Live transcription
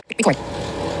Record.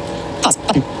 Pause.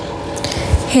 Button.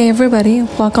 Hey everybody,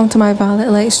 welcome to my Violet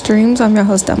Light streams. I'm your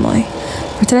host Emily.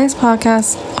 For today's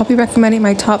podcast, I'll be recommending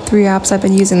my top 3 apps I've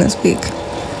been using this week.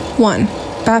 1.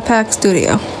 Backpack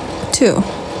Studio. 2.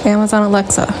 Amazon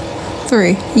Alexa.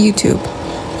 3. YouTube.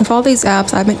 With all these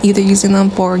apps, I've been either using them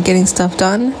for getting stuff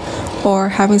done or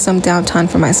having some downtime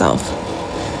for myself.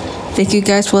 Thank you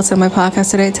guys for listening to my podcast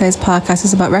today. Today's podcast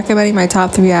is about recommending my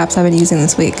top 3 apps I've been using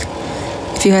this week.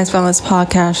 If you guys found this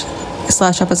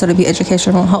podcast/episode to be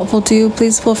educational and helpful to you,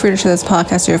 please feel free to share this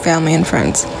podcast to your family and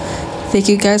friends. Thank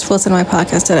you guys for listening to my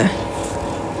podcast today.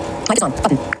 Mic is on.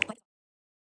 Button.